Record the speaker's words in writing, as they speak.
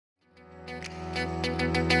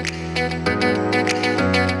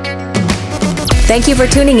Thank you for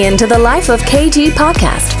tuning in to the Life of KG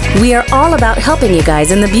podcast. We are all about helping you guys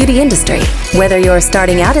in the beauty industry. Whether you're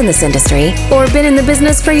starting out in this industry or been in the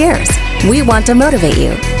business for years, we want to motivate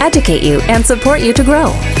you, educate you, and support you to grow.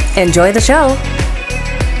 Enjoy the show.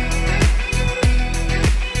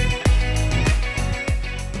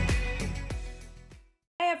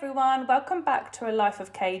 Hey everyone, welcome back to A Life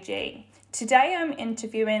of KG. Today I'm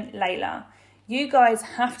interviewing Layla. You guys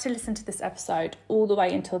have to listen to this episode all the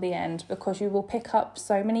way until the end because you will pick up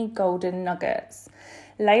so many golden nuggets.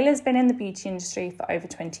 Layla's been in the beauty industry for over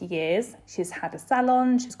 20 years. She's had a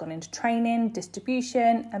salon, she's gone into training,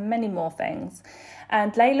 distribution, and many more things.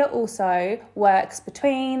 And Layla also works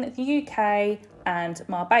between the UK and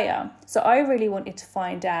Marbella. So I really wanted to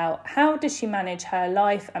find out, how does she manage her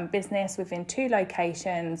life and business within two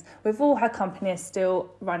locations with all her companies still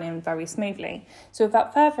running very smoothly? So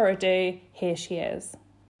without further ado, here she is.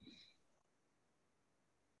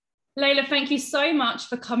 Layla, thank you so much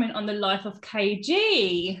for coming on the Life of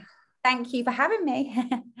KG. Thank you for having me.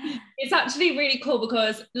 It's actually really cool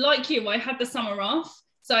because, like you, I had the summer off.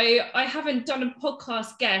 So I haven't done a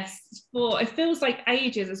podcast guest for, it feels like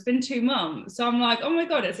ages. It's been 2 months. So I'm like, oh my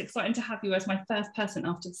God, it's exciting to have you as my first person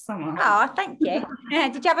after the summer. Oh, thank you.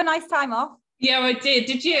 Did you have a nice time off? Yeah, I did.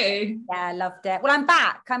 Did you? Yeah, I loved it. Well, I'm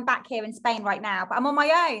back. I'm back here in Spain right now, but I'm on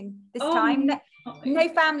my own this time. No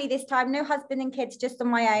family this time, no husband and kids, just on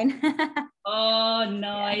my own. Oh,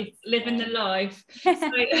 nice. Yeah. Living the life. So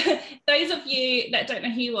those of you that don't know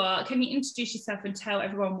who you are, can you introduce yourself and tell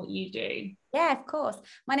everyone what you do? Yeah, of course.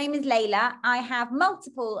 My name is Layla. I have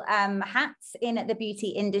multiple hats in the beauty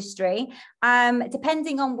industry,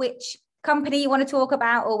 depending on which company you want to talk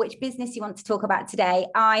about or which business you want to talk about today.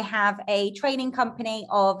 I have a training company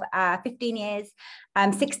of 15 years,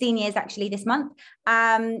 16 years actually this month.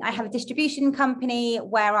 I have a distribution company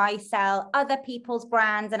where I sell other people's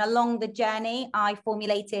brands, and along the journey I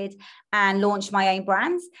formulated and launched my own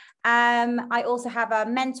brands. I also have a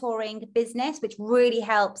mentoring business which really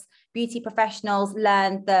helps beauty professionals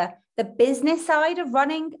learn the business side of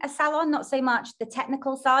running a salon, not so much the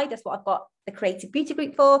technical side. That's what I've got the creative beauty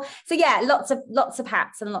group for. So yeah, lots of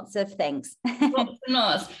hats and lots of things. Lots and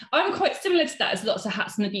lots. I'm quite similar to that, as lots of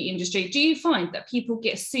hats in the beauty industry. Do you find that people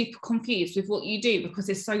get super confused with what you do because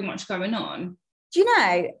there's so much going on? Do you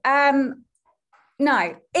know?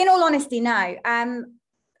 No, in all honesty, no.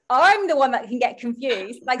 I'm the one that can get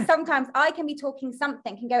confused. Like sometimes I can be talking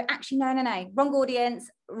something and go, actually, no, wrong audience,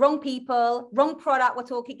 wrong people, wrong product we're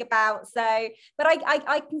talking about. So, but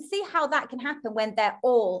I can see how that can happen when they're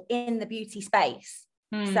all in the beauty space.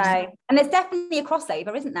 So, and there's definitely a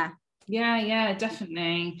crossover, isn't there? Yeah,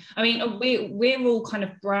 definitely. I mean, we're all kind of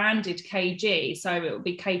branded KG. So it will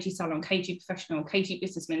be KG Salon, KG Professional, KG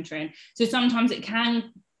Business Mentoring. So sometimes it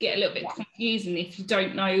can get a little bit confusing if you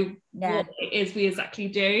don't know what it is we exactly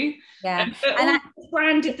do. And all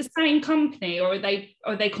branded the same company, or are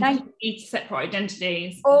they completely separate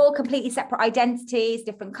identities? All completely separate identities,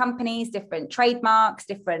 different companies, different trademarks,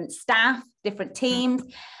 different staff, different teams.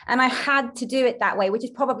 And I had to do it that way, which is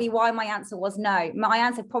probably why my answer was no. My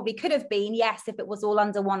answer probably could have been yes if it was all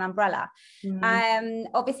under one umbrella.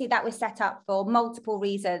 Obviously that was set up for multiple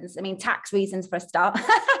reasons. I mean, tax reasons for a start,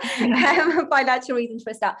 financial reasons for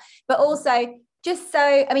a start, but also just so,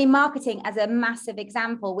 I mean, marketing as a massive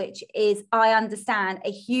example, which is, I understand, a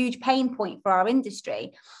huge pain point for our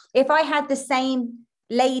industry. If I had the same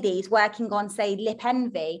ladies working on, say, Lip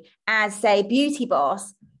Envy as, say, Beauty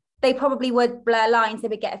Boss, they probably would blur lines. They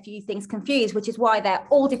would get a few things confused, which is why they're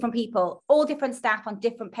all different people, all different staff on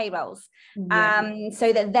different payrolls,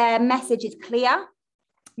 so that their message is clear.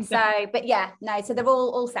 So, but yeah, no, so they're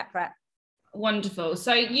all separate. Wonderful.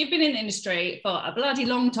 So you've been in the industry for a bloody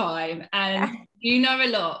long time and you know a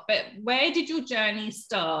lot, but where did your journey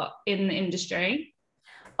start in the industry?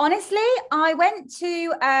 Honestly, I went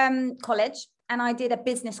to college and I did a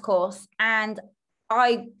business course, and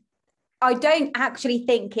I don't actually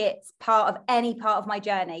think it's part of any part of my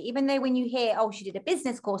journey, even though when you hear, oh, she did a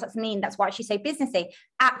business course, that's why she's so businessy.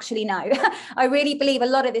 Actually, no, I really believe a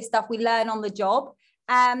lot of this stuff we learn on the job.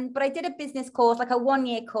 But I did a business course, like a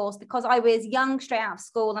 1-year course, because I was young, straight out of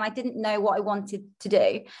school, and I didn't know what I wanted to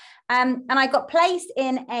do. And I got placed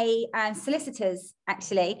in a solicitors,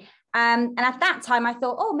 actually. And at that time, I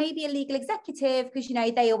thought, oh, maybe a legal executive, because, you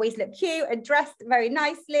know, they always look cute and dressed very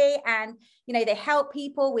nicely, and, you know, they help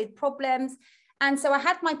people with problems. And so I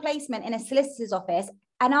had my placement in a solicitor's office,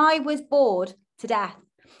 and I was bored to death.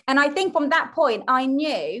 And I think from that point, I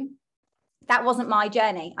knew that wasn't my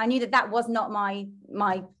journey. I knew that was not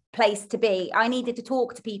my place to be. I needed to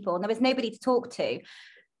talk to people, and there was nobody to talk to.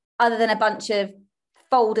 other than a bunch of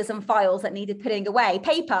folders and files that needed putting away,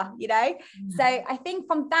 paper, you know. So I think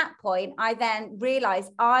from that point, I then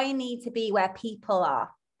realized I need to be where people are.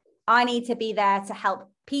 I need to be there to help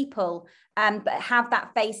people, but have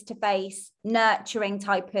that face-to-face nurturing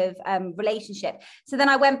type of relationship. So then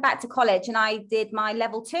I went back to college and I did my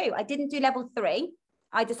level 2. I didn't do level 3.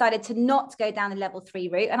 I decided to not go down the level 3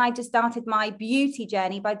 route, and I just started my beauty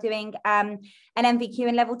journey by doing an MVQ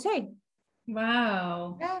in level 2.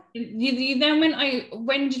 Wow. Yeah. You then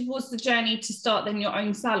when was the journey to start then your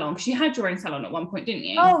own salon? Because you had your own salon at one point, didn't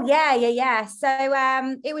you? Oh yeah. So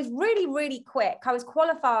it was really quick. I was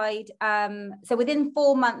qualified. So within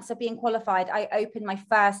 4 months of being qualified, I opened my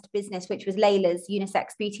first business, which was Layla's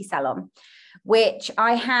unisex beauty salon, which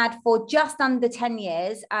I had for just under 10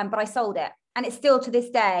 years, but I sold it. And it's still to this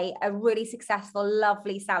day a really successful,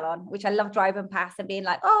 lovely salon, which I love driving past and being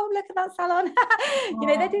like, oh, look at that salon. You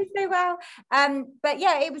know, they're doing so well. But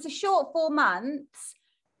yeah, it was a short 4 months.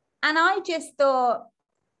 And I just thought,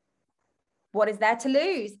 what is there to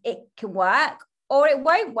lose? It can work or it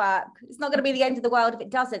won't work. It's not going to be the end of the world if it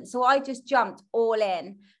doesn't. So I just jumped all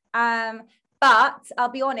in. But I'll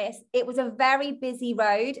be honest, it was a very busy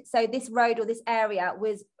road. So this road or this area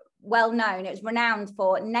was well known. It was renowned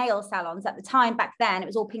for nail salons at the time. Back then, it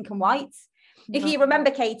was all pink and white. If you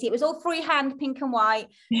remember, Katie, it was all freehand pink and white.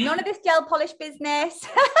 None of this gel polish business.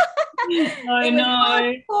 I it know.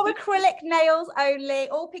 was for acrylic nails only,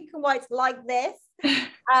 all pink and whites like this.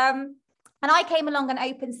 And I came along and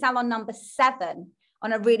opened salon number 7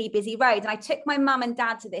 on a really busy road. And I took my mum and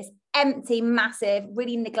dad to this empty, massive,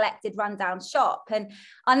 really neglected, rundown shop. And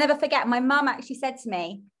I'll never forget, my mum actually said to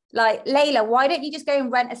me, like, Layla, why don't you just go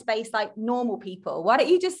and rent a space like normal people? Why don't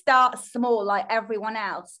you just start small like everyone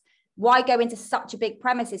else? Why go into such a big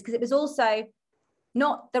premises? Because it was also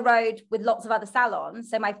not the road with lots of other salons.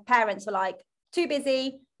 So my parents were like, too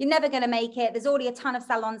busy, you're never going to make it. There's already a ton of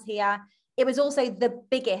salons here. It was also the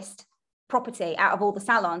biggest property out of all the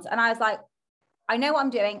salons. And I was like, I know what I'm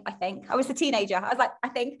doing, I think. I was a teenager. I was like, I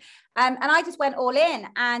think. And I just went all in.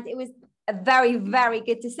 And it was a very, very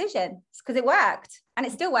good decision because it worked. And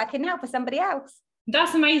it's still working now for somebody else.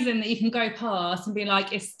 That's amazing that you can go past and be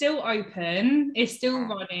like, it's still open, it's still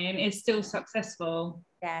running, it's still successful.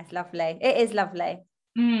 Yeah, it's lovely. It is lovely.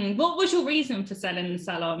 What was your reason for selling the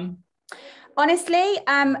salon? Honestly,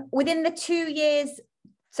 within the 2 years,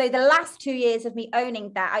 so the last 2 years of me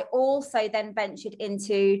owning that, I also then ventured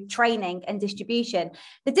into training and distribution.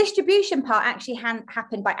 The distribution part actually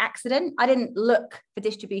happened by accident. I didn't look for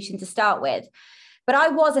distribution to start with, but I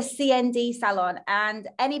was a CND salon. And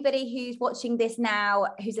anybody who's watching this now,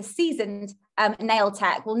 who's a seasoned nail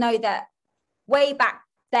tech, will know that way back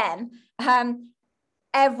then,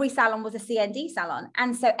 every salon was a CND salon.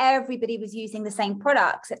 And so everybody was using the same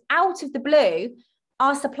products. And out of the blue,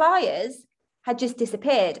 our suppliers had just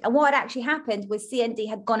disappeared. And what had actually happened was CND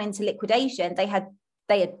had gone into liquidation. They had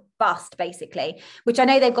bust, basically, which I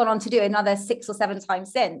know they've gone on to do another 6 or 7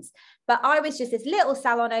 times since. But I was just this little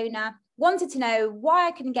salon owner, wanted to know why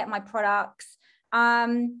I couldn't get my products.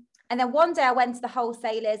 And then one day I went to the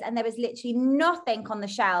wholesalers and there was literally nothing on the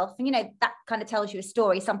shelf. And, you know, that kind of tells you a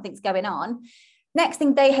story, something's going on. Next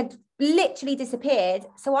thing, they had literally disappeared.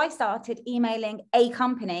 So I started emailing a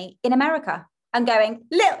company in America and going,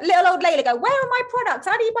 little old Layla, go, where are my products?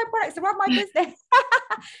 I need my products to run my business.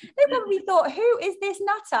 They probably thought, who is this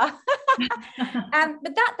nutter?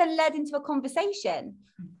 But that then led into a conversation.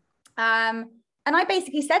 And I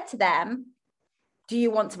basically said to them, do you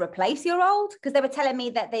want to replace your old? Because they were telling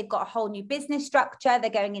me that they've got a whole new business structure. They're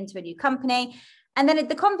going into a new company. And then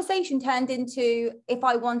the conversation turned into if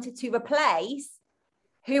I wanted to replace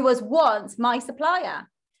who was once my supplier.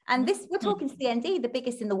 And this, we're talking CND, the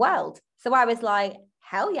biggest in the world. So I was like,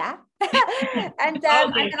 hell yeah. and yeah,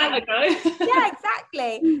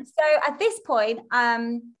 exactly. So at this point,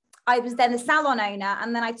 I was then the salon owner,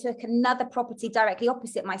 and then I took another property directly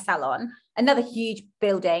opposite my salon, another huge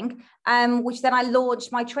building, which then I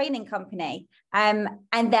launched my training company. And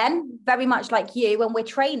then very much like you, when we're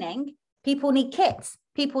training, people need kits,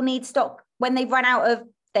 people need stock when they've run out of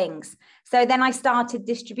things. So then I started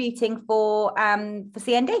distributing for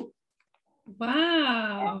CND.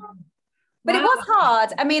 Wow. But it was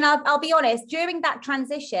hard. I mean, I'll be honest, during that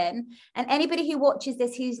transition, and anybody who watches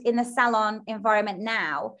this who's in the salon environment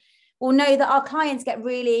now will know that our clients get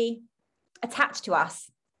really attached to us.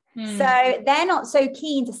 So they're not so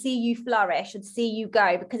keen to see you flourish and see you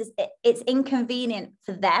go because it's inconvenient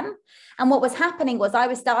for them. And what was happening was I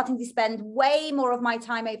was starting to spend way more of my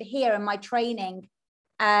time over here in my training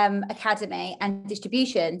academy and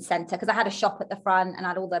distribution center, because I had a shop at the front and I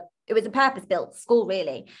had it was a purpose-built school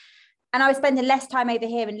really. And I was spending less time over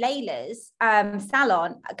here in Layla's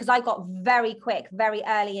salon because I got very quick, very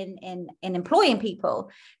early in employing people.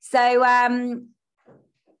 So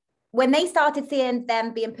when they started seeing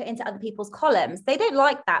them being put into other people's columns, they don't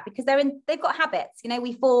like that because they've got habits. You know,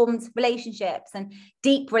 we formed relationships and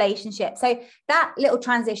deep relationships. So that little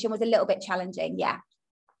transition was a little bit challenging. Yeah.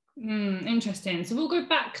 Interesting. So we'll go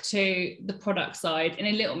back to the product side in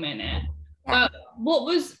a little minute. Yeah. But what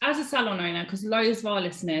was, as a salon owner, because loads of our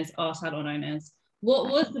listeners are salon owners, what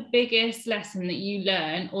was the biggest lesson that you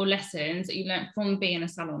learned, or lessons that you learned from being a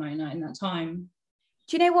salon owner in that time?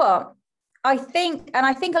 Do you know what? I think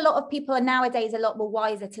a lot of people are nowadays a lot more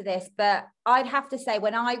wiser to this, but I'd have to say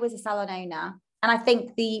when I was a salon owner, and I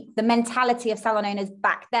think the mentality of salon owners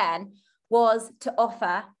back then was to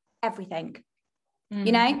offer everything.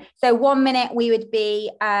 You know, so one minute we would be,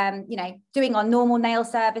 you know, doing our normal nail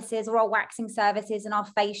services or our waxing services and our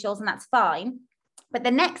facials, and that's fine. But the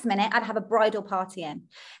next minute I'd have a bridal party in.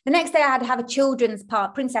 The next day I'd have a children's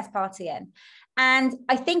princess party in. And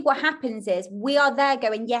I think what happens is we are there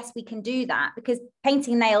going, yes, we can do that, because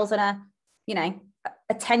painting nails on a, you know,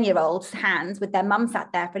 a 10-year-old's hands with their mum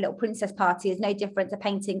sat there for a little princess party is no different to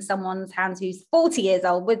painting someone's hands who's 40 years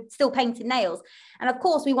old with still painting nails. And of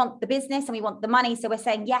course we want the business and we want the money, so we're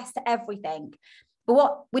saying yes to everything. But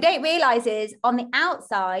what we don't realize is on the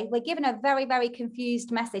outside we're given a very, very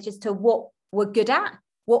confused message as to what we're good at,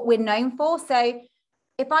 what we're known for. So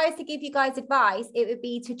if I was to give you guys advice, it would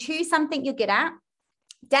be to choose something you're good at.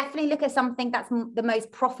 Definitely look at something that's the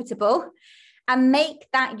most profitable and make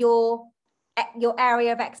that your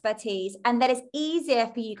area of expertise, and that it's easier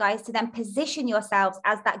for you guys to then position yourselves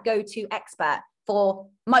as that go-to expert for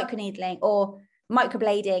microneedling or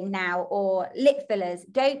microblading now or lip fillers.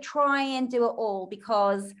 Don't try and do it all,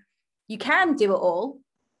 because you can do it all,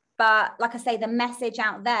 but like I say, the message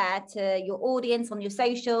out there to your audience on your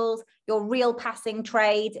socials, your real passing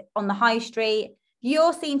trade on the high street,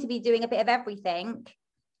 you're seen to be doing a bit of everything.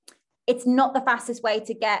 It's not the fastest way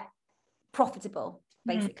to get profitable,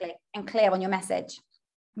 basically, and clear on your message.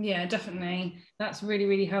 Yeah, definitely. That's really,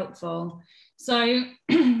 really helpful. So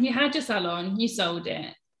you had your salon, you sold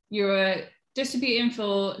it, you were distributing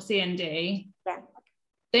for CND. Yeah.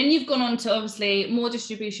 Then you've gone on to obviously more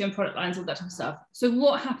distribution, product lines, all that type of stuff. So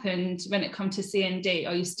what happened when it comes to CND?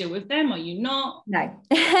 Are you still with them? Are you not? No,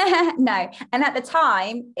 no. And at the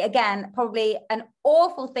time, again, probably an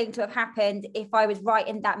awful thing to have happened if I was right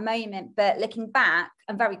in that moment. But looking back,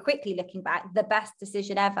 and very quickly looking back, the best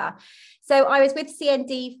decision ever. So I was with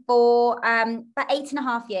CND for about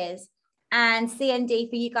 8.5 years. And CND,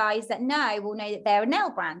 for you guys that know, will know that they're a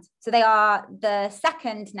nail brand. So they are the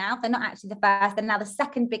second now. They're not actually the first. They're now the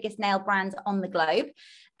second biggest nail brand on the globe.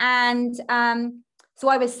 And so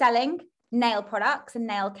I was selling nail products and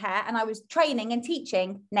nail care, and I was training and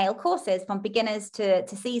teaching nail courses from beginners to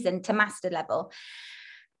seasoned to master level.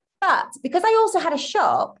 But because I also had a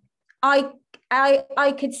shop,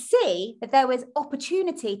 I could see that there was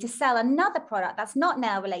opportunity to sell another product that's not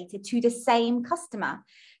nail related to the same customer.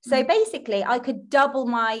 So basically I could double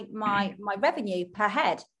my revenue per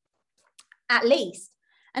head at least.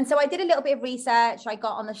 And so I did a little bit of research. I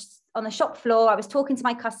got on the shop floor. I was talking to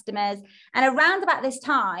my customers, and around about this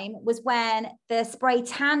time was when the spray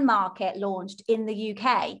tan market launched in the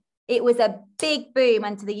UK. It was a big boom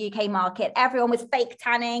into the UK market. Everyone was fake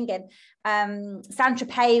tanning, and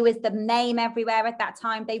Saint-Tropez was the name everywhere at that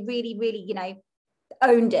time. They really, really, you know,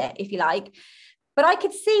 owned it, if you like. But I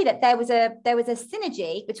could see that there was a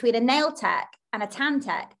synergy between a nail tech and a tan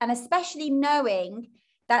tech, and especially knowing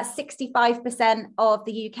that 65% of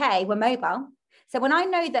the UK were mobile. So when I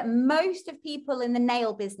know that most of people in the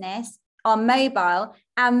nail business are mobile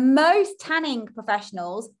and most tanning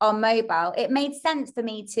professionals are mobile, it made sense for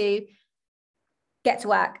me to get to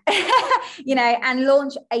work, you know, and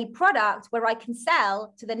launch a product where I can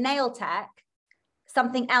sell to the nail tech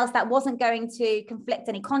something else that wasn't going to conflict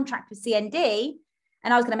any contract with CND,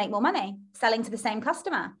 and I was going to make more money selling to the same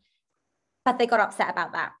customer. But they got upset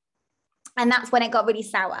about that. And that's when it got really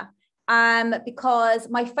sour, because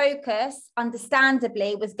my focus,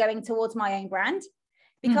 understandably, was going towards my own brand,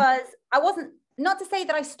 because I wasn't, not to say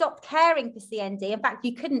that I stopped caring for CND. In fact,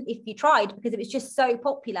 you couldn't if you tried, because it was just so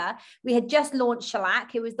popular. We had just launched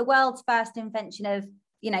shellac. It was the world's first invention of,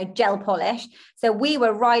 you know, gel polish. So we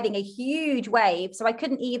were riding a huge wave. So I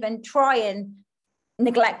couldn't even try and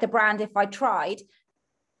neglect the brand if I tried.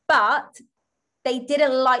 But they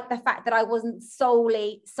didn't like the fact that I wasn't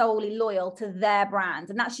solely loyal to their brand.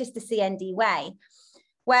 And that's just the CND way,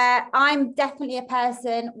 where I'm definitely a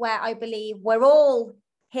person where I believe we're all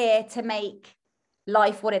here to make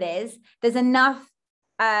life what it is. There's enough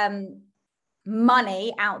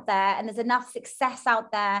money out there, and there's enough success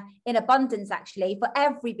out there in abundance actually for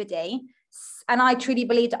everybody. And I truly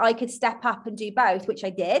believed I could step up and do both, which I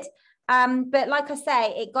did. But like I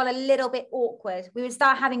say, it got a little bit awkward. We would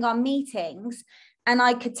start having our meetings, and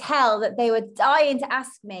I could tell that they were dying to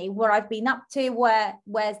ask me what I've been up to,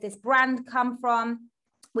 where's this brand come from,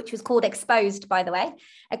 which was called Exposed, by the way,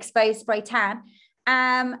 Exposed Spray Tan.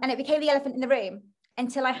 And it became the elephant in the room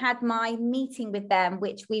until I had my meeting with them,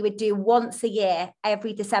 which we would do once a year,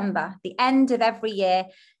 every December, the end of every year,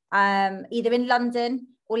 either in London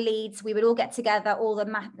or Leeds. We would all get together, all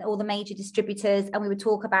the major distributors, and we would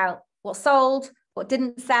talk about what sold, what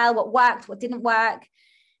didn't sell, what worked, what didn't work.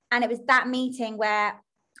 And it was that meeting where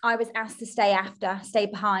I was asked to stay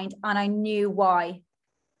behind, and I knew why.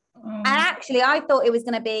 And actually, I thought it was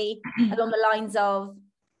going to be along the lines of,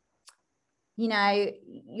 you know,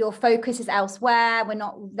 your focus is elsewhere.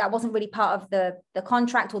 That wasn't really part of the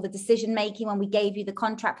contract or the decision making when we gave you the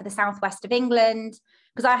contract for the southwest of England,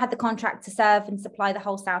 because I had the contract to serve and supply the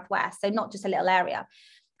whole southwest, so not just a little area.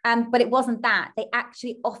 But it wasn't that. They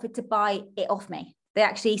actually offered to buy it off me. They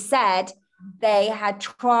actually said they had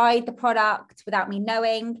tried the product without me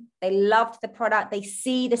knowing. They loved the product. They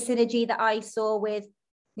see the synergy that I saw with,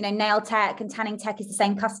 you know, nail tech and tanning tech is the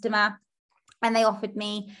same customer. And they offered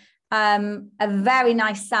me a very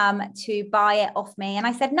nice sum to buy it off me. And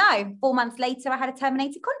I said no. 4 months later, I had a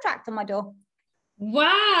terminated contract on my door.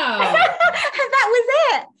 Wow. That was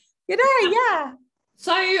it. You know, yeah.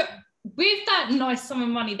 So with that nice sum of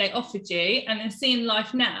money they offered you and then seeing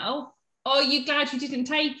life now, are you glad you didn't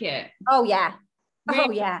take it? Oh, yeah. Really?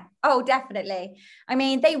 Oh, yeah. Oh, definitely. I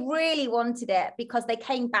mean, they really wanted it because they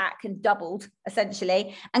came back and doubled,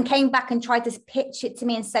 essentially, and came back and tried to pitch it to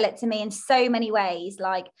me and sell it to me in so many ways.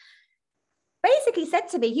 Like, basically said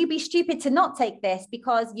to me, you'd be stupid to not take this,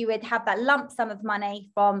 because you would have that lump sum of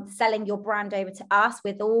money from selling your brand over to us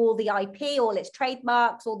with all the IP, all its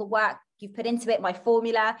trademarks, all the work you've put into it, my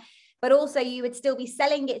formula. But also you would still be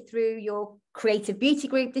selling it through your creative beauty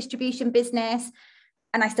group distribution business.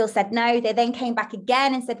 And I still said no. They then came back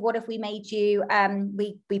again and said, what if we made you,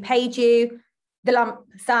 we paid you the lump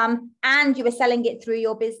sum and you were selling it through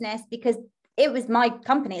your business, because it was my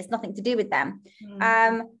company. It's nothing to do with them.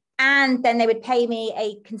 And then they would pay me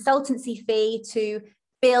a consultancy fee to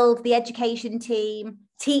build the education team,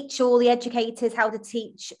 teach all the educators how to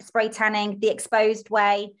teach spray tanning the exposed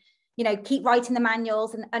way, you know, keep writing the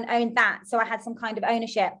manuals and own that. So I had some kind of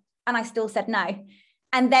ownership, and I still said no.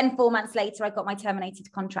 And then 4 months later, I got my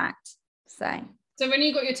terminated contract. So when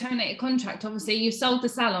you got your terminated contract, obviously you sold the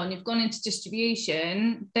salon, you've gone into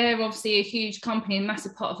distribution. They're obviously a huge company, a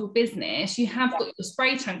massive part of your business. You have got your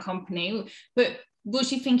spray tan company, but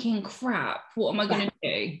was you thinking, crap, what am I going to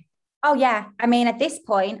do? Oh, yeah. I mean, at this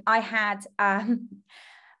point, I had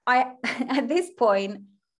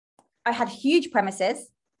huge premises.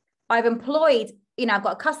 I've employed, you know, I've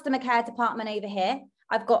got a customer care department over here.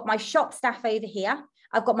 I've got my shop staff over here.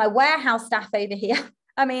 I've got my warehouse staff over here.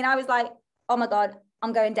 I mean, I was like, oh my God,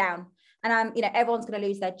 I'm going down. And I'm, you know, everyone's going to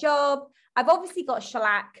lose their job. I've obviously got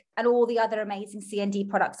shellac and all the other amazing C&D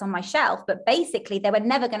products on my shelf, but basically they were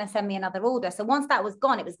never going to send me another order. So once that was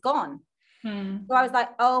gone, it was gone. So I was like,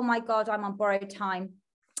 oh my God, I'm on borrowed time.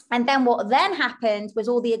 And then what then happened was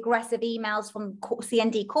all the aggressive emails from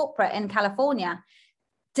C&D corporate in California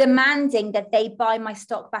demanding that they buy my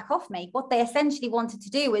stock back off me. What they essentially wanted to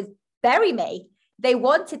do was bury me. They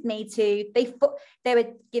wanted me to, they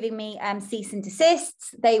were giving me cease and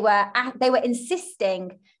desists. They were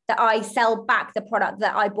insisting that I sell back the product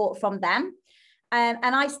that I bought from them. And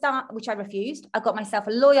which I refused. I got myself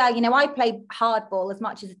a lawyer. You know, I play hardball as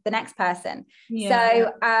much as the next person.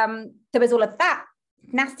 So there was all of that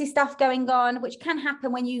nasty stuff going on, which can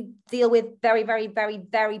happen when you deal with very, very, very,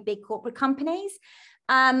 very big corporate companies.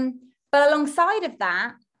 But alongside of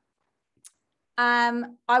that,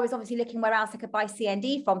 I was obviously looking where else I could buy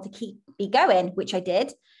C&D from to keep me going, which I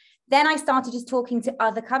did. Then I started just talking to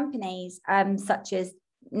other companies, such as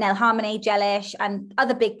Nail Harmony, Gelish, and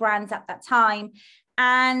other big brands at that time.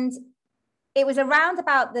 And it was around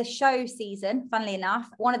about the show season, funnily enough.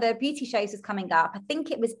 One of the beauty shows was coming up. I think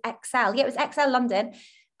it was XL. Yeah, it was XL London.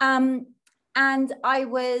 And I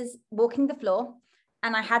was walking the floor,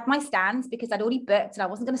 and I had my stands because I'd already booked, and I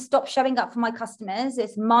wasn't going to stop showing up for my customers.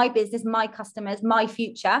 It's my business, my customers, my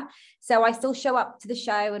future. So I still show up to the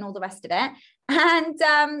show and all the rest of it.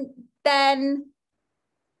 And then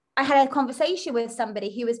I had a conversation with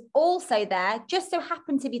somebody who was also there, just so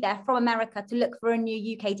happened to be there from America to look for a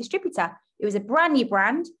new UK distributor. It was a brand new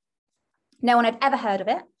brand. No one had ever heard of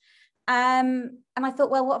it. And I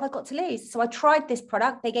thought, well, what have I got to lose? So I tried this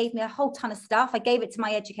product. They gave me a whole ton of stuff. I gave it to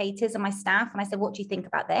my educators and my staff. And I said, what do you think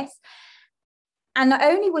about this? And not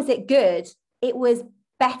only was it good, it was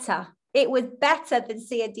better. It was better than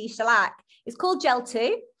C&D shellac. It's called Gel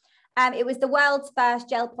 2. It was the world's first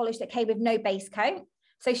gel polish that came with no base coat.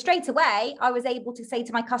 So straight away, I was able to say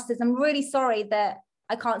to my customers, I'm really sorry that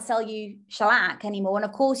I can't sell you shellac anymore. And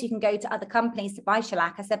of course, you can go to other companies to buy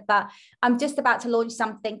shellac. I said, but I'm just about to launch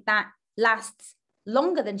something that lasts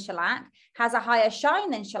longer than shellac, has a higher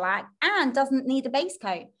shine than shellac, and doesn't need a base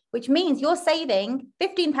coat, which means you're saving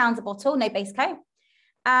 £15 a bottle, no base coat,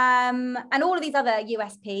 and all of these other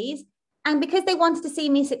USPs. And because they wanted to see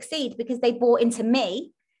me succeed, because they bought into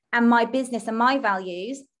me and my business and my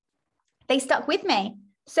values, they stuck with me.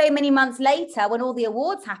 So many months later, when all the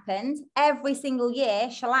awards happened, every single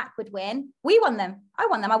year, shellac would win. We won them. I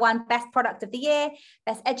won them. I won Best Product of the Year,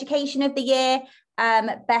 Best Education of the Year,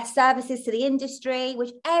 Best Services to the Industry,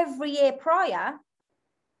 which every year prior,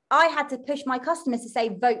 I had to push my customers to say,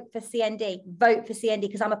 vote for CND,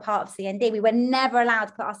 because I'm a part of CND. We were never allowed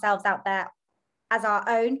to put ourselves out there as our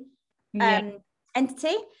own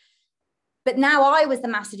entity. But now I was the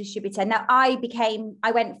master distributor. Now I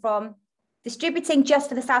went from distributing just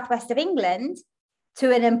for the southwest of England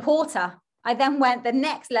to an importer. I then went the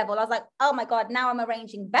next level. I was like, oh my God, now I'm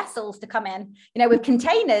arranging vessels to come in, with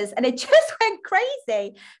containers. And it just went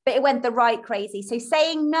crazy, but it went the right crazy. So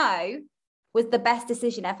saying no was the best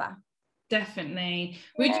decision ever. Definitely.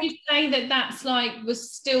 Would you say that that's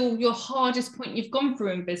was still your hardest point you've gone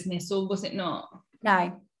through in business, or was it not?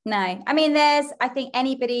 No. I mean, I think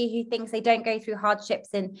anybody who thinks they don't go through hardships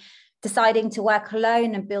in deciding to work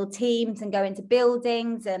alone and build teams and go into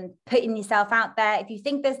buildings and putting yourself out there, if you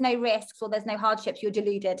think there's no risks or there's no hardships, you're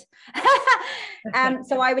deluded.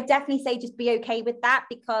 So I would definitely say just be okay with that,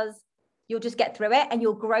 because you'll just get through it and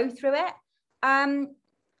you'll grow through it.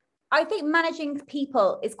 I think managing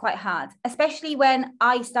people is quite hard, especially when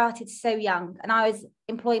I started so young and I was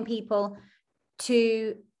employing people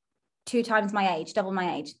two times my age, double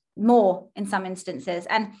my age, more in some instances.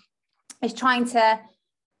 And it's trying to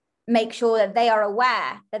make sure that they are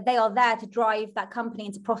aware that they are there to drive that company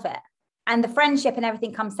into profit, and the friendship and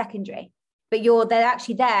everything comes secondary, but they're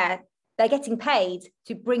actually there. They're getting paid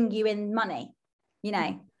to bring you in money,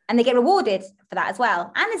 and they get rewarded for that as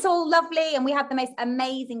well. And it's all lovely. And we have the most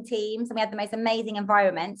amazing teams and we have the most amazing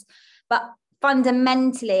environments. But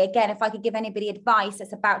fundamentally, again, if I could give anybody advice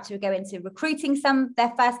that's about to go into recruiting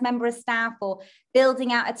their first member of staff or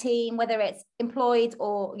building out a team, whether it's employed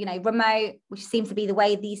or, remote, which seems to be the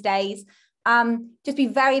way these days, just be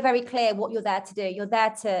very, very clear what you're there to do. You're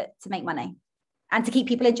there to make money and to keep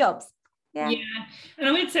people in jobs. Yeah. And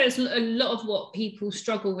I would say it's a lot of what people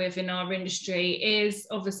struggle with in our industry is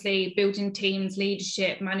obviously building teams,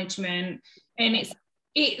 leadership, management, and it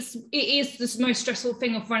is the most stressful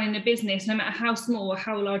thing of running a business, no matter how small or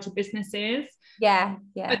how large a business is. I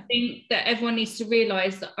think that everyone needs to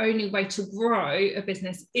realize the only way to grow a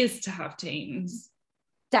business is to have teams.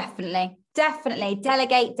 Definitely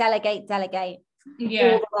delegate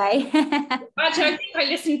yeah all the way. Actually, I think I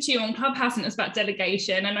listened to you on Clubhouse and it was about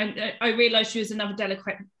delegation, and I realized she was another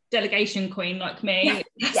delegation queen like me.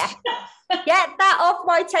 Yeah. Get that off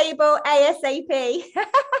my table ASAP.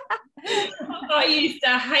 I used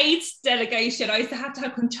to hate delegation. I used to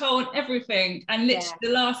have control on everything, and literally the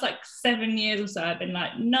last 7 years or so I've been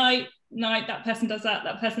like, no, that person does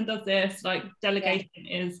that person does this. Delegation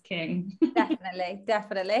is king.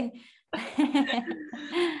 Definitely.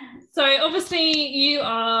 So obviously you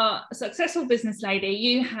are a successful business lady.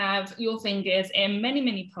 You have your fingers in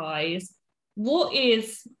many pies. What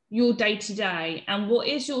is your day-to-day and what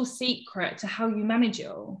is your secret to how you manage it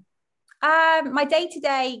all? My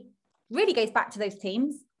day-to-day really goes back to those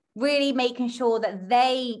teams, really making sure that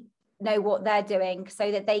they know what they're doing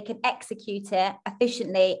so that they can execute it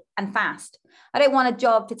efficiently and fast. I don't want a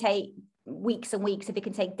job to take weeks and weeks if it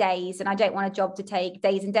can take days, and I don't want a job to take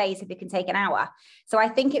days and days if it can take an hour. So I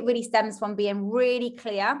think it really stems from being really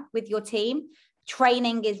clear with your team.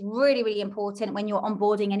 Training is really, really important when you're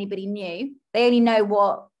onboarding anybody new. They only know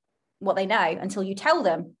what they know until you tell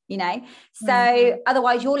them, so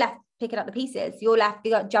otherwise you're left picking up the pieces. You're left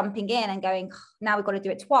jumping in and going, now we've got to do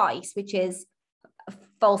it twice, which is a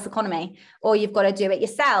false economy, or you've got to do it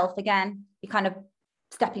yourself. Again, you're kind of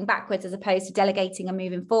stepping backwards as opposed to delegating and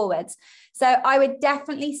moving forwards. So I would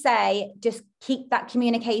definitely say just keep that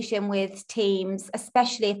communication with teams,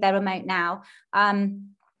 especially if they're remote now,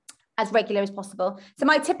 as regular as possible. So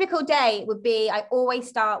my typical day would be, I always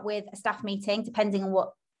start with a staff meeting, depending on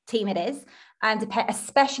what team it is, and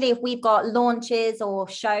especially if we've got launches or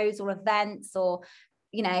shows or events or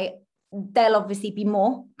there'll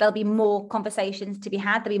be more conversations to be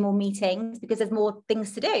had, there'll be more meetings because there's more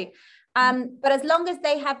things to do. But as long as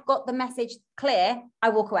they have got the message clear, I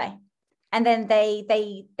walk away. And then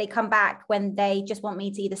they come back when they just want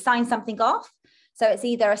me to either sign something off. So it's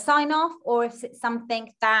either a sign off, or if it's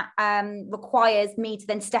something that requires me to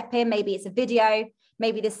then step in, maybe it's a video,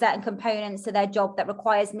 maybe there's certain components to their job that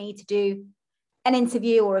requires me to do an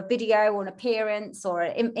interview or a video or an appearance or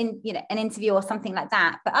an interview or something like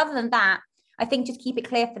that. But other than that, I think just keep it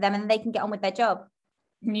clear for them and they can get on with their job.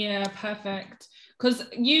 Yeah, perfect. Because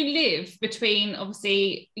you live between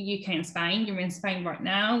obviously UK and Spain. You're in Spain right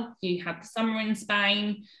now. You have the summer in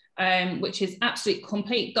Spain, which is absolute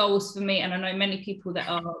complete goals for me. And I know many people that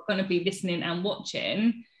are going to be listening and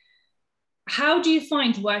watching. How do you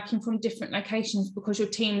find working from different locations because your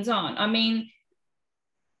teams aren't? I mean,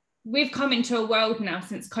 we've come into a world now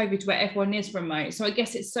since COVID where everyone is remote. So I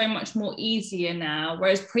guess it's so much more easier now.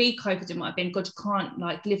 Whereas pre-COVID, it might have been, God, you can't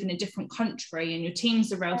like live in a different country and your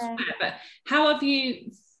teams are elsewhere. But how have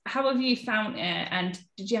you found it? And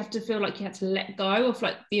did you have to feel like you had to let go of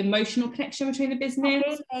like the emotional connection between the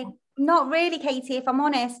business? Not really, Katie, if I'm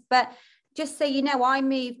honest. But just so you know, I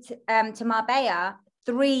moved to Marbella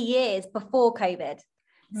 3 years before COVID.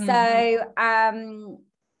 So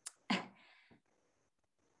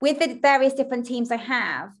with the various different teams I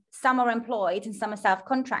have, some are employed and some are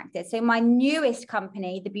self-contracted. So my newest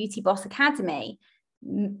company, the Beauty Boss Academy,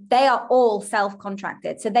 they are all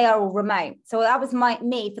self-contracted. So they are all remote. So that was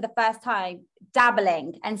me for the first time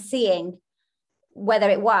dabbling and seeing whether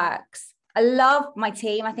it works. I love my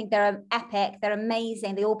team. I think they're epic. They're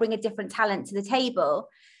amazing. They all bring a different talent to the table.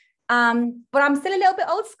 But I'm still a little bit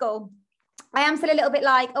old school. I am still a little bit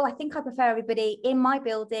like, I think I prefer everybody in my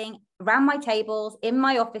building, around my tables, in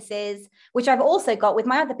my offices, which I've also got with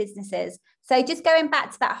my other businesses. So just going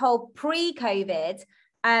back to that whole pre-COVID,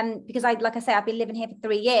 because like I say, I've been living here for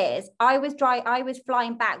 3 years. I was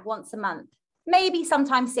flying back once a month, maybe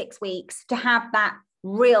sometimes 6 weeks, to have that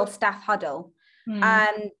real staff huddle,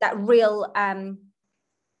 that real,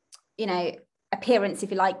 appearance,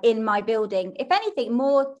 if you like, in my building. If anything,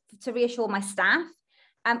 more to reassure my staff.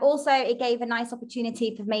 Also, it gave a nice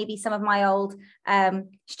opportunity for maybe some of my old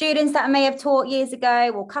students that I may have taught years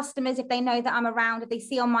ago, or customers, if they know that I'm around, if they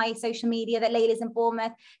see on my social media that Layla's in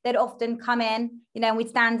Bournemouth, they'd often come in, and we'd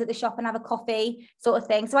stand at the shop and have a coffee sort of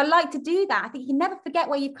thing. So I like to do that. I think you can never forget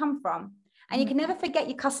where you've come from, and you can never forget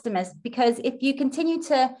your customers, because if you continue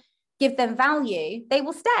to give them value, they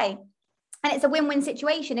will stay. And it's a win-win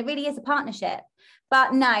situation. It really is a partnership.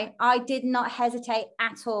 But no, I did not hesitate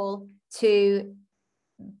at all to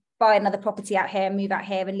buy another property out here, move out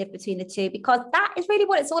here and live between the two, because that is really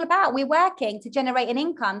what it's all about. We're working to generate an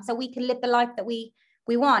income so we can live the life that we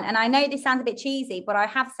want. And I know this sounds a bit cheesy, but I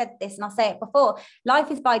have said this and I'll say it before.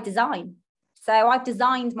 Life is by design. So I've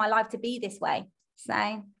designed my life to be this way.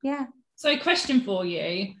 So, yeah. So question for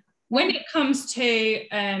you. When it comes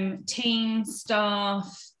to team,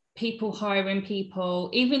 staff, people hiring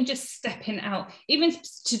people, even just stepping out, even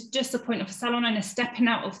to just the point of a salon owner stepping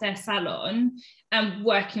out of their salon and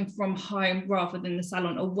working from home rather than the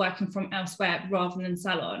salon, or working from elsewhere rather than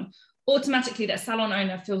salon, automatically that salon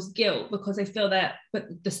owner feels guilt because they feel that, but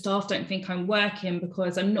the staff don't think I'm working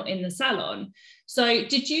because I'm not in the salon. So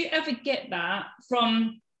did you ever get that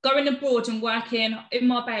from going abroad and working in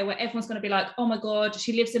Marbella, where everyone's going to be like, oh my God,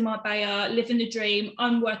 she lives in Marbella, living the dream,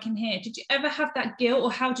 I'm working here? Did you ever have that guilt,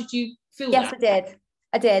 or how did you feel? Yes, that?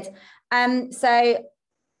 I did. So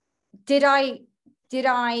did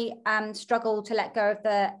I struggle to let go of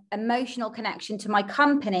the emotional connection to my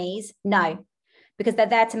companies? No, because they're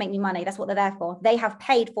there to make me money. That's what they're there for. They have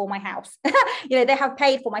paid for my house. They have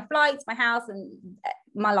paid for my flights, my house, and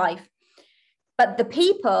my life. But the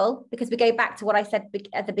people, because we go back to what I said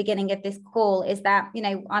at the beginning of this call, is that,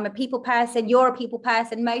 I'm a people person, you're a people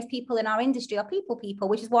person. Most people in our industry are people,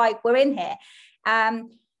 which is why we're in here.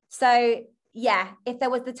 So yeah, if there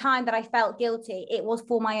was the time that I felt guilty, it was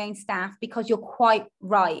for my own staff, because you're quite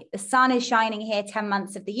right. The sun is shining here 10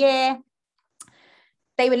 months of the year.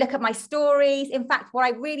 They would look at my stories. In fact, what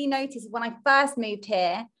I really noticed when I first moved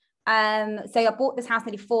here, so I bought this house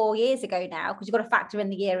nearly 4 years ago now, because you've got to factor in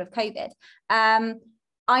the year of COVID.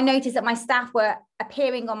 I noticed that my staff were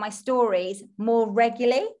appearing on my stories more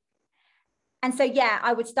regularly. And so, yeah,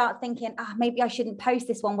 I would start thinking, maybe I shouldn't post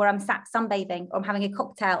this one where I'm sat sunbathing, or I'm having a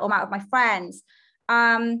cocktail, or I'm out with my friends.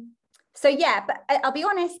 So, yeah, but I'll be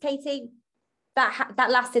honest, Katie,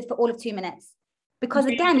 that lasted for all of 2 minutes. Because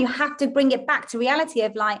again, you have to bring it back to reality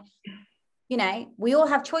of like, we all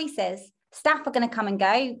have choices. Staff are going to come and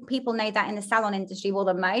go. People know that in the salon industry more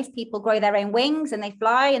than most. People grow their own wings and they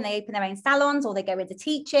fly and they open their own salons, or they go into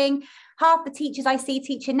teaching. Half the teachers I see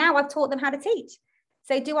teaching now, I've taught them how to teach.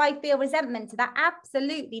 So do I feel resentment to that?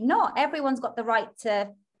 Absolutely not. Everyone's got the right to,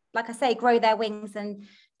 like I say, grow their wings and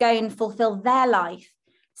go and fulfill their life.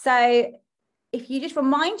 So if you just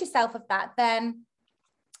remind yourself of that, then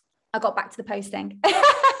I got back to the posting.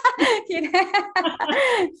 You know?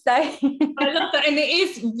 So I love that. And it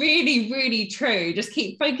is really, really true. Just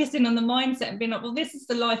keep focusing on the mindset and being like, well, this is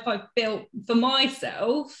the life I've built for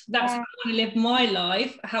myself. That's how I want to live my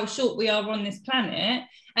life, how short we are on this planet.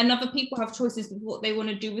 And other people have choices of what they want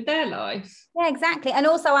to do with their life. Yeah, exactly. And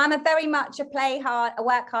also I'm a very much a play hard, a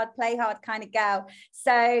work hard, play hard kind of girl.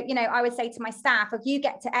 So, you know, I would say to my staff, if you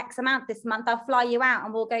get to X amount this month, I'll fly you out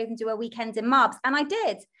and we'll go and do a weekend in Marbs. And I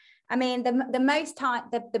did. I mean, the most time,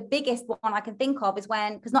 the biggest one I can think of is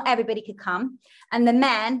when, because not everybody could come and the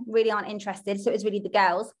men really aren't interested. So it was really the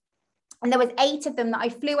girls. And there was 8 of them that I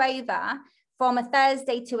flew over from a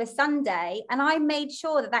Thursday to a Sunday. And I made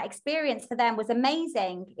sure that that experience for them was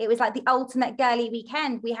amazing. It was like the ultimate girly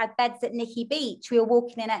weekend. We had beds at Nikki Beach. We were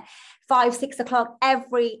walking in at 5, 6 o'clock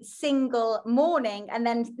every single morning and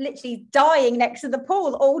then literally dying next to the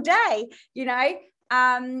pool all day, you know?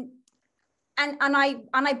 And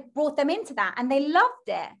I brought them into that and they loved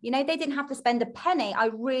it. You know, they didn't have to spend a penny.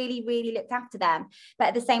 I really, really looked after them. But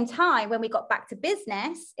at the same time, when we got back to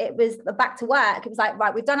business, it was back to work. It was like,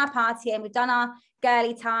 right, we've done our partying, we've done our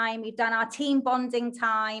girly time, we've done our team bonding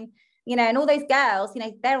time, you know, and all those girls, you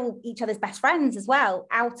know, they're all each other's best friends as well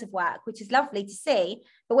out of work, which is lovely to see.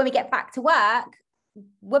 But when we get back to work,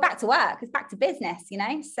 we're back to work. It's back to business, you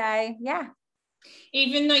know? So, yeah.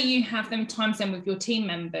 Even though you have them times then with your team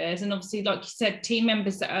members, and obviously, like you said, team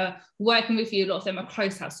members that are working with you, a lot of them are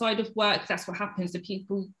close outside of work. That's what happens. The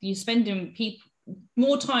people you spending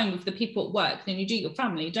more time with the people at work than you do your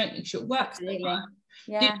family, don't you? Your work. Absolutely.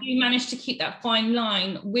 Yeah. Did you manage to keep that fine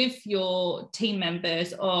line with your team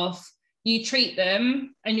members of you treat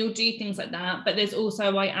them and you'll do things like that, but there's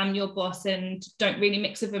also I am your boss and don't really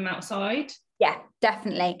mix with them outside? Yeah,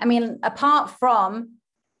 definitely. I mean, apart from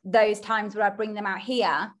those times where I bring them out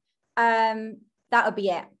here, that would be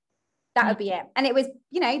it. That would be it. And it was,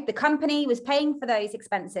 you know, the company was paying for those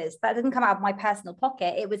expenses. That didn't come out of my personal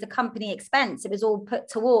pocket. It was a company expense. It was all put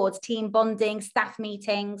towards team bonding, staff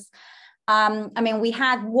meetings. I mean, we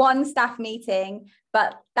had one staff meeting,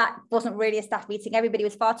 but that wasn't really a staff meeting. Everybody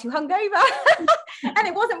was far too hungover. And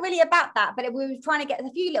it wasn't really about that, but we were trying to get a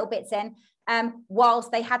few little bits in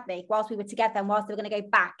whilst they had me, whilst we were together and whilst they were going to go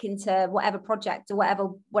back into whatever project or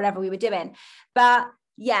whatever we were doing. But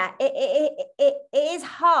yeah, it is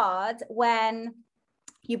hard when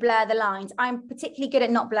you blur the lines. I'm particularly good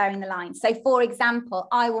at not blurring the lines. So for example,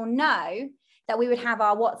 I will know that we would have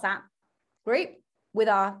our WhatsApp group with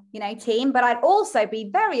our, you know, team, but I'd also be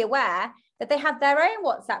very aware that they have their own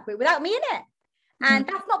WhatsApp group without me in it. And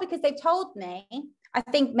that's not because they've told me. I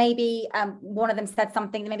think maybe one of them said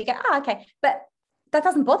something that maybe go, oh, okay. But that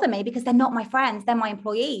doesn't bother me because they're not my friends. They're my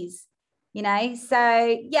employees, you know?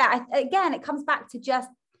 So yeah, again, it comes back to just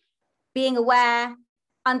being aware,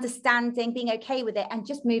 understanding, being okay with it and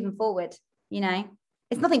just moving forward, you know?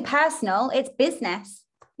 It's nothing personal, it's business.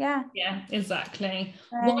 Yeah. Yeah, exactly.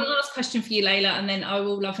 One last question for you, Layla, and then I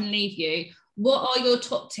will love and leave you. What are your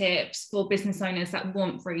top tips for business owners that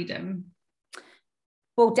want freedom?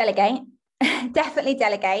 Well, delegate. Definitely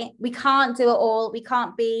delegate. We can't do it all. We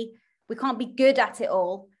can't be good at it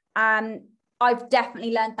all. I've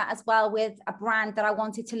definitely learned that as well with a brand that I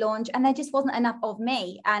wanted to launch, and there just wasn't enough of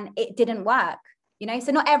me and it didn't work, you know?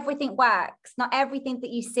 So not everything works, not everything that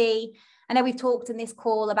you see. I know we've talked in this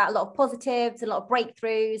call about a lot of positives, a lot of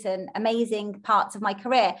breakthroughs and amazing parts of my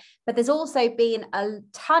career, but there's also been a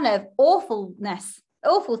ton of awful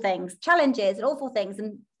things, challenges and awful things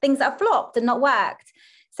and things that have flopped and not worked.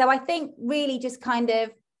 So I think really just kind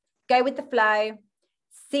of go with the flow,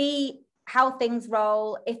 see how things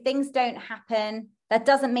roll. If things don't happen, that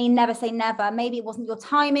doesn't mean never say never. Maybe it wasn't your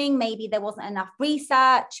timing. Maybe there wasn't enough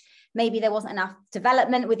research. Maybe there wasn't enough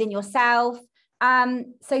development within yourself.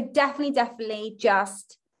 So definitely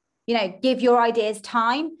just, you know, give your ideas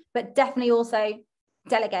time, but definitely also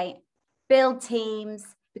delegate, build teams,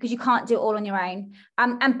 because you can't do it all on your own.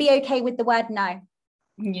 And be okay with the word no.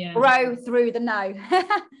 Yeah. Grow through the no.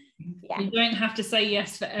 Yeah. You don't have to say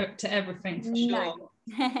yes to everything, for sure. No.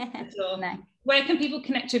 Sure. No. Where can people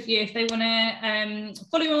connect with you if they want to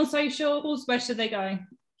follow you on socials? Where should they go?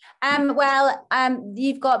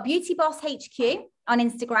 You've got Beauty Boss HQ on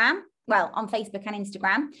Instagram. Well, on Facebook and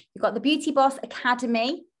Instagram. You've got the Beauty Boss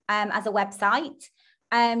Academy as a website.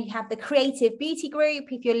 You have the creative beauty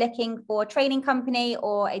group if you're looking for a training company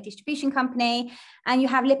or a distribution company. And you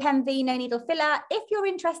have Lip Envy, no needle filler, if you're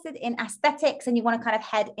interested in aesthetics and you want to kind of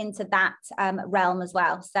head into that realm as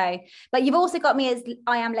well. So, but you've also got me as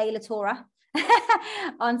I am Layla Tourh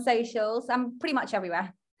on socials. I'm pretty much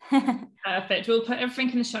everywhere. Perfect. We'll put everything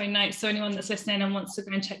in the show notes, so anyone that's listening and wants to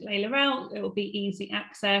go and check Layla out, it will be easy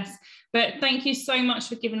access. But thank you so much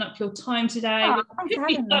for giving up your time today. Thanks for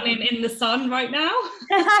having me. In the sun right now.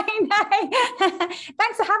 I know.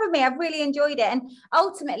 Thanks for having me. I've really enjoyed it. And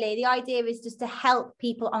ultimately, the idea is just to help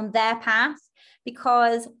people on their path,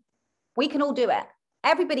 because we can all do it.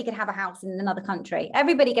 Everybody can have a house in another country.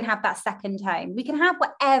 Everybody can have that second home. We can have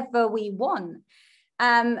whatever we want.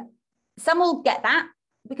 Some will get that,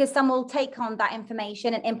 because some will take on that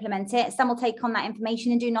information and implement it. Some will take on that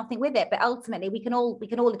information and do nothing with it. But ultimately, we can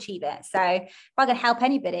all achieve it. So if I can help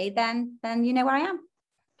anybody, then you know where I am.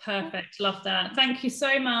 Perfect. Love that. Thank you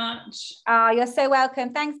so much. Oh, you're so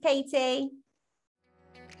welcome. Thanks, Katie.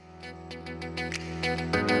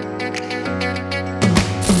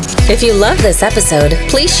 If you love this episode,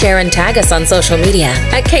 please share and tag us on social media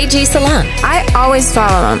at KG Salon. I always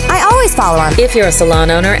follow them. If you're a salon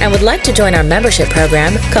owner and would like to join our membership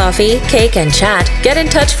program, coffee, cake, and chat, get in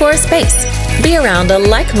touch for a space. Be around a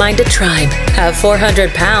like-minded tribe. Have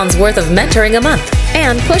 400 pounds worth of mentoring a month.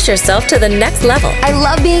 And push yourself to the next level. I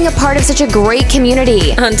love being a part of such a great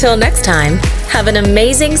community. Until next time, have an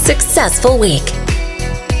amazing, successful week.